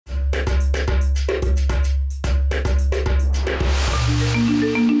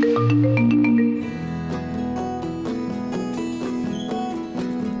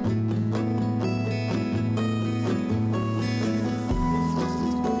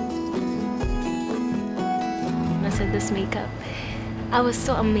started this makeup. I was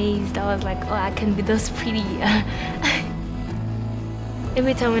so amazed. I was like, oh, I can be this pretty.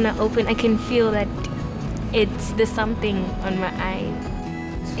 Every time when I open, I can feel that there's something on my eye.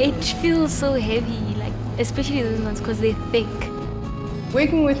 It feels so heavy, like especially those ones because they're thick.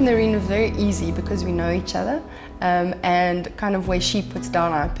 Working with Noreen was very easy because we know each other, and kind of where she puts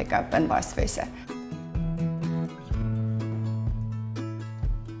down, I pick up, and vice versa.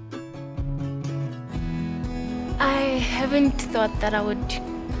 I haven't thought that I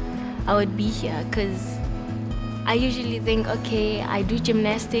would be here because I usually think, okay, I do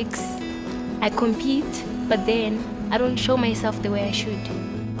gymnastics, I compete, but then I don't show myself the way I should.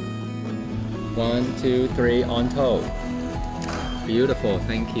 1, 2, 3, on toe. Beautiful,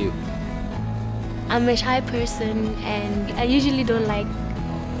 thank you. I'm a shy person and I usually don't like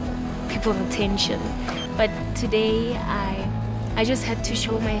people's attention. But today I just had to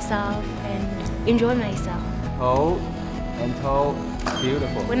show myself and enjoy myself. Toe and toe,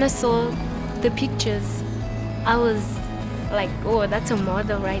 beautiful. When I saw the pictures, I was like, oh, that's a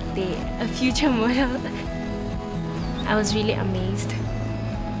model right there, a future model. I was really amazed.